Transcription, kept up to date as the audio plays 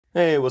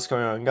Hey, what's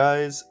going on,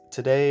 guys?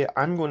 Today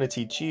I'm going to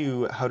teach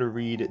you how to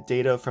read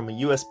data from a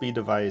USB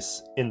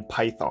device in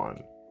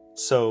Python.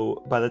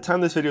 So by the time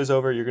this video is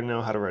over, you're going to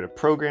know how to write a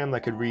program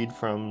that could read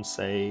from,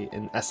 say,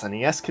 an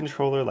SNES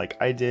controller like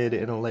I did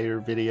in a later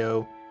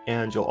video,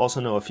 and you'll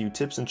also know a few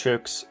tips and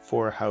tricks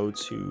for how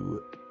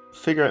to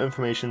figure out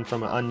information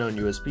from an unknown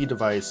USB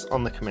device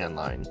on the command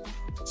line.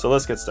 So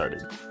let's get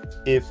started.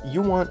 If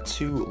you want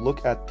to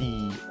look at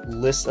the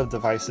list of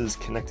devices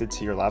connected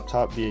to your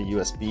laptop via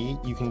USB,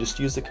 you can just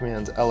use the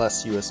command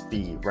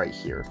LSUSB right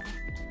here.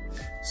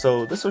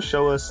 So this will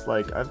show us,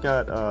 like, I've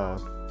got, well,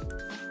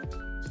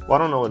 I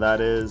don't know what that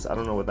is, I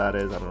don't know what that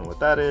is, I don't know what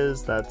that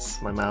is,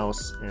 that's my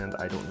mouse, and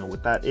I don't know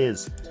what that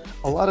is.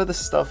 A lot of this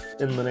stuff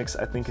in Linux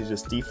I think is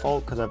just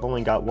default, because I've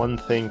only got one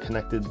thing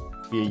connected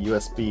via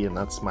USB, and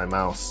that's my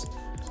mouse.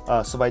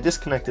 So if I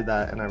disconnected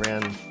that and I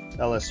ran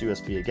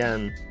LSUSB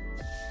again,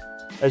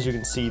 as you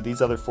can see,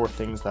 these other four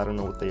things that I don't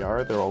know what they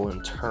are, they're all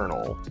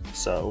internal.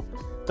 So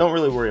don't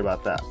really worry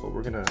about that, but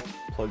we're gonna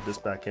plug this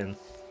back in.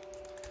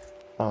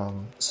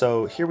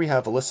 So here we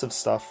have a list of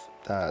stuff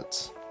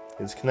that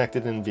is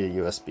connected in via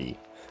USB.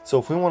 So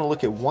if we want to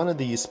look at one of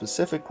these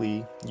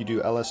specifically, you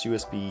do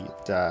LSUSB-D.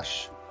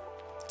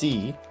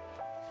 You're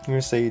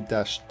gonna say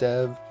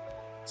 -dev/bus,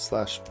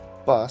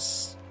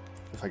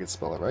 if I could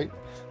spell it right,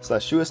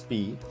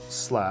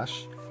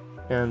 /USB/,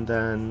 and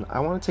then I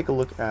want to take a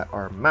look at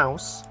our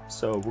mouse.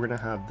 So we're going to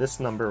have this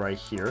number right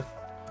here,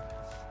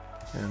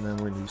 and then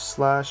we're going to do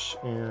slash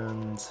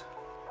and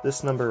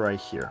this number right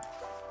here,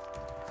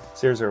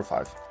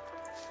 005.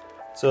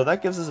 So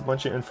that gives us a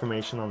bunch of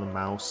information on the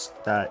mouse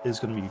that is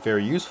going to be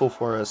very useful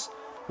for us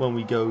when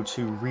we go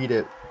to read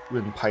it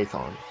in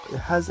Python. It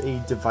has a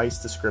device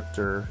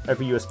descriptor.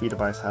 Every USB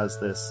device has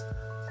this,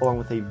 along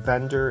with a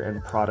vendor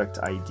and product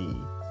ID.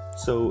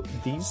 So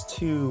these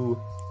two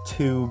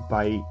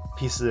byte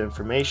pieces of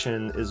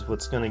information is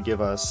what's going to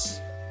give us,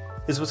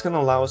 what's going to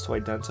allow us to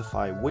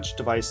identify which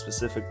device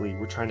specifically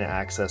we're trying to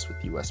access with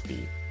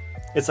USB.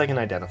 It's like an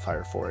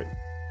identifier for it.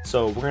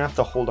 So we're going to have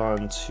to hold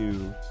on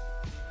to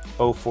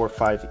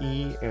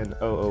 045E and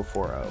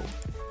 0040.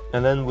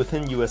 And then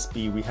within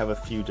USB we have a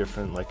few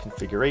different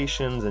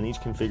configurations, and each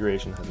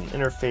configuration has an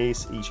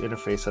interface. Each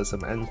interface has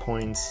some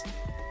endpoints,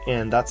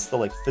 and that's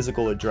the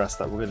physical address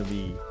that we're going to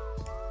be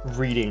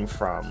reading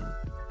from.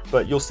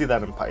 But you'll see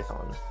that in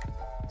Python.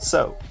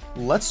 So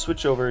let's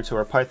switch over to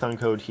our Python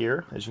code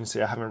here. As you can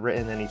see, I haven't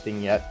written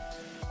anything yet.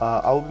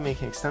 I will be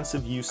making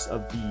extensive use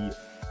of the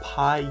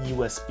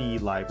PyUSB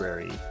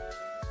library.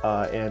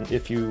 And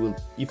if you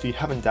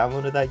haven't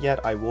downloaded that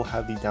yet, I will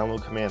have the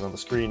download command on the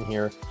screen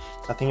here.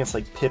 I think it's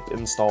like pip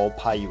install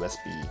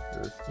PyUSB,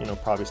 or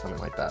probably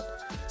something like that.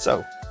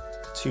 So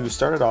to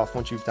start it off,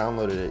 once you've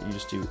downloaded it, you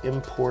just do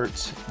import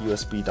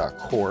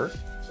usb.core.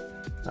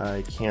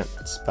 I can't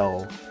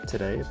spell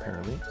today,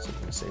 apparently, so I'm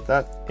going to save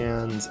that.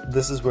 And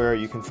this is where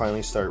you can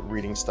finally start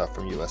reading stuff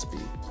from USB.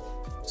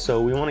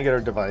 So we want to get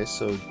our device,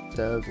 so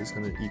dev is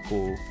going to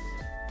equal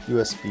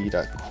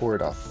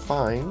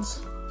usb.core.find.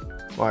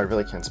 Well, I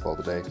really can't spell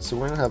today. So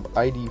we're going to have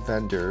ID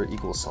vendor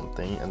equals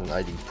something, and then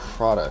ID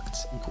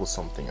product equals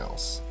something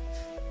else.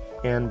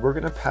 And we're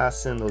going to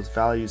pass in those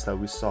values that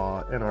we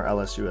saw in our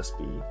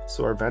LSUSB.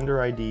 So our vendor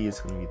ID is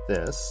going to be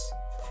this,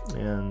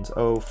 and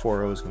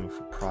 040 is going to be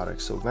for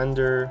product. So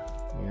vendor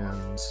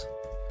and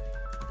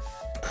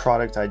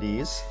product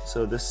IDs.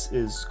 So this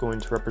is going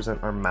to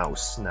represent our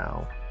mouse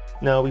now.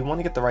 Now we want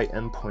to get the right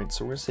endpoint,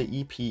 so we're going to say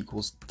EP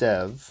equals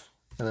dev,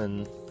 and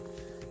then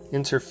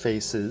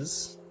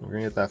interfaces, we're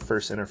going to get that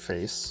first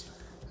interface,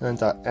 and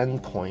then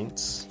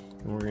 .endpoints,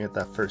 and we're going to get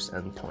that first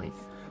endpoint.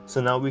 So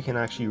now we can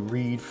actually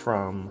read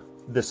from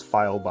this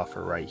file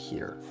buffer right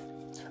here.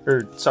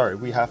 Or sorry,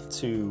 we have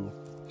to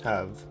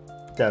have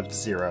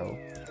dev0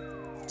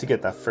 to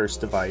get that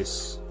first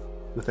device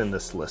within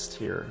this list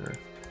here.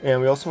 And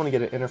we also want to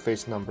get an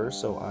interface number,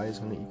 so I is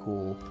going to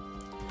equal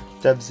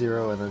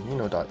dev0, and then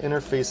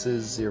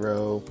 .interfaces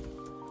 0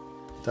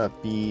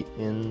 .b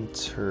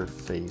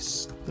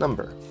interface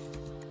number.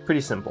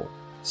 Pretty simple.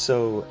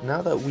 So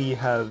now that we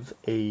have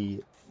a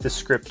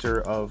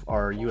descriptor of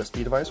our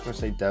USB device, we're going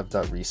to say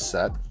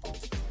dev.reset.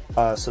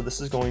 So this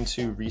is going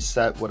to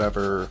reset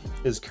whatever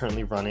is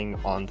currently running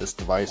on this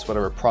device,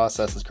 whatever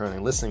process is currently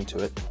listening to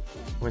it.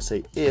 We're going to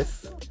say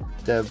if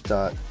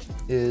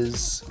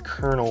dev.is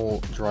kernel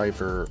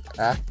driver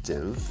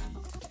active,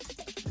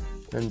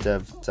 and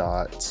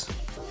dev.detach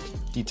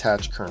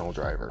kernel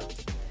driver.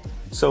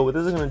 So what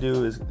this is going to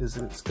do is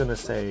it's going to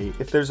say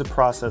if there's a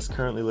process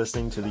currently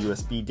listening to the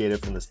USB data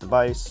from this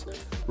device,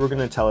 we're going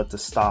to tell it to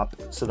stop,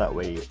 so that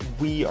way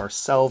we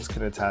ourselves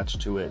can attach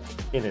to it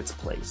in its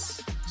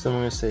place. So I'm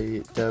going to say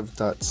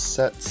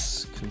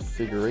dev.set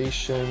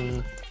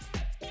configuration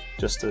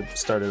just to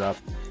start it up.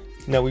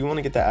 Now we want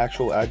to get the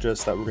actual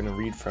address that we're going to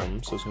read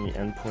from, so it's going to be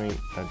endpoint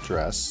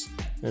address,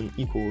 and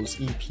equals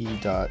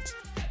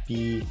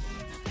ep.b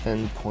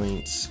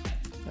endpoint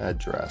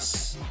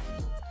address.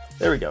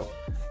 There we go.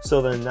 So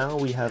then now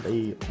we have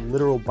a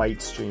literal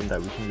byte stream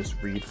that we can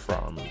just read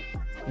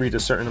a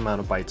certain amount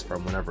of bytes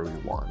from whenever we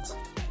want.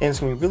 And it's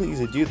going to be really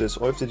easy to do this.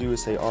 All we have to do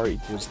is say r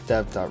equals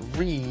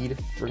dev.read.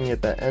 We're going to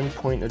get that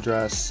endpoint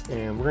address,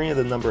 and we're going to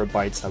get the number of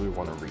bytes that we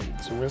want to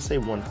read. So we're going to say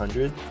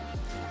 100,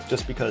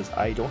 just because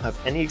I don't have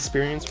any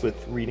experience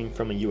with reading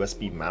from a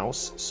USB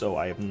mouse, so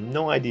I have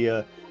no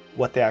idea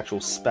what the actual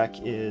spec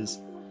is.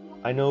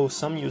 I know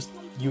some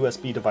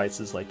USB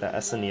devices like the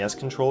SNES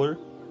controller,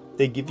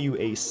 they give you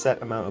a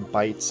set amount of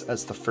bytes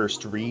as the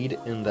first read.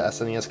 In the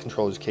SNES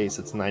controller's case,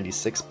 it's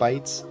 96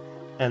 bytes,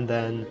 and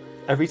then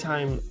every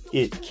time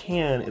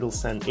it'll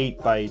send 8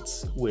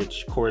 bytes,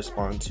 which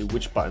correspond to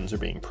which buttons are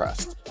being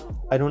pressed.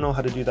 I don't know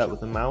how to do that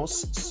with a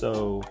mouse,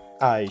 so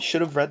I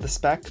should have read the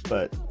spec,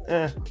 but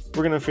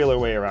we're gonna feel our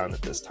way around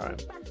it this time.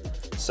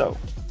 So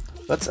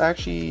let's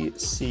actually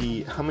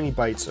see how many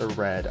bytes are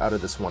read out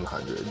of this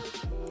 100.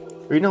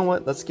 Or you know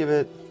what, let's give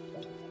it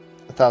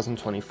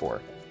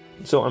 1024.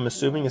 So I'm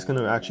assuming it's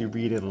gonna actually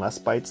read in less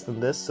bytes than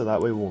this, so that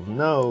way we'll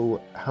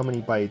know how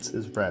many bytes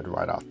is read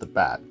right off the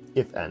bat,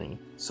 if any.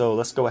 So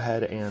let's go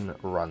ahead and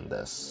run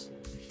this.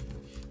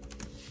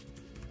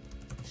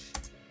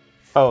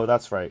 Oh,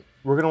 that's right.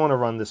 We're going to want to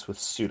run this with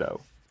sudo.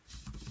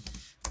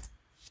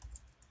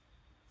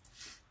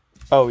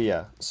 Oh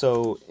yeah,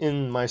 so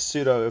in my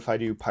sudo, if I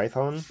do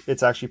Python,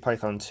 it's actually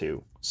Python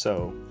 2.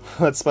 So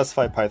let's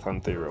specify Python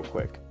 3 real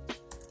quick.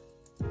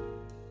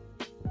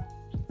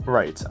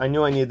 Right, I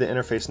knew I needed the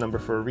interface number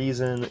for a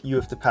reason. You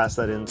have to pass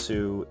that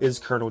into is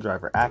kernel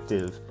driver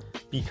active,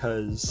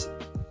 because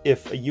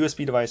if a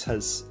USB device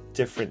has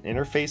different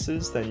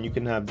interfaces, then you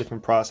can have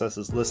different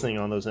processes listening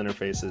on those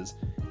interfaces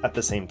at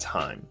the same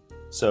time.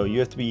 So you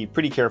have to be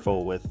pretty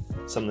careful with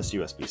some of this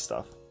USB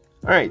stuff.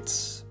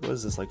 Alright, what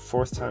is this, like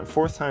fourth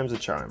time's a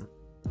charm.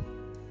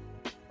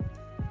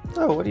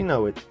 Oh, what do you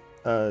know, it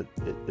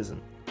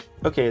isn't.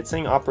 Okay, it's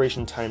saying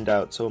operation timed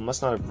out, so it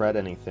must not have read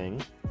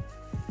anything.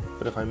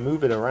 But if I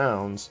move it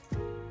around,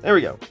 there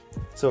we go.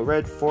 So it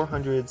read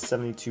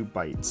 472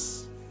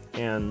 bytes.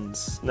 And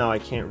now I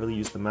can't really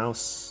use the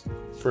mouse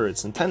for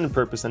its intended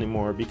purpose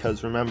anymore,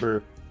 because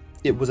remember,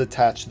 it was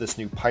attached to this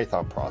new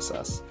Python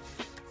process.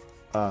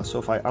 So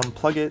if I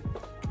unplug it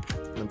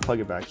and plug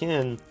it back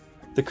in,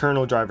 the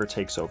kernel driver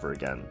takes over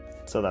again.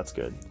 So that's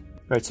good.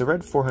 Alright, so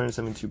read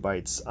 472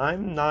 bytes.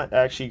 I'm not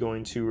actually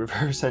going to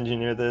reverse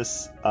engineer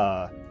this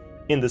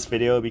in this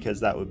video, because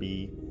that would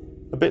be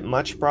a bit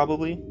much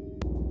probably.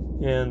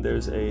 And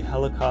there's a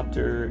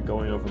helicopter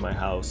going over my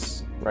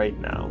house right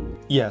now.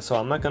 Yeah, so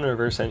I'm not going to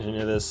reverse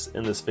engineer this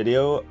in this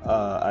video.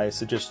 I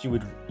suggest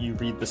you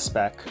read the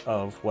spec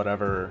of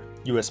whatever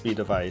USB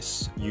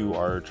device you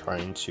are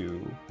trying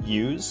to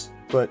use.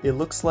 But it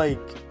looks like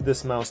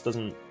this mouse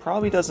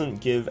probably doesn't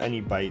give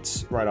any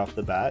bytes right off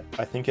the bat.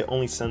 I think it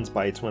only sends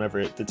bytes whenever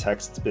it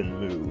detects it's been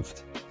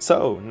moved.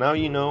 So now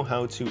you know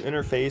how to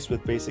interface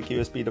with basic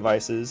USB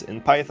devices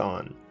in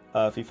Python.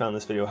 If you found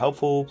this video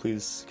helpful,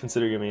 please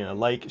consider giving it a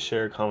like,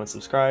 share, comment,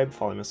 subscribe,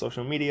 follow me on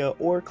social media,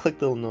 or click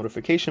the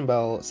notification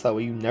bell so that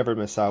way you never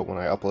miss out when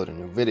I upload a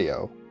new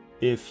video.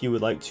 If you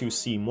would like to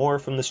see more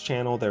from this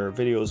channel, there are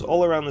videos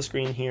all around the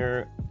screen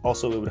here.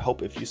 Also, it would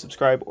help if you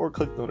subscribe or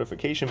click the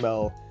notification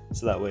bell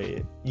so that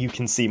way you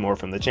can see more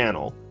from the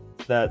channel.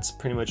 That's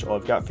pretty much all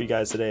I've got for you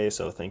guys today,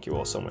 so thank you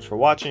all so much for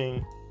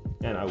watching,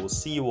 and I will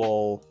see you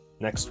all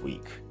next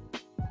week.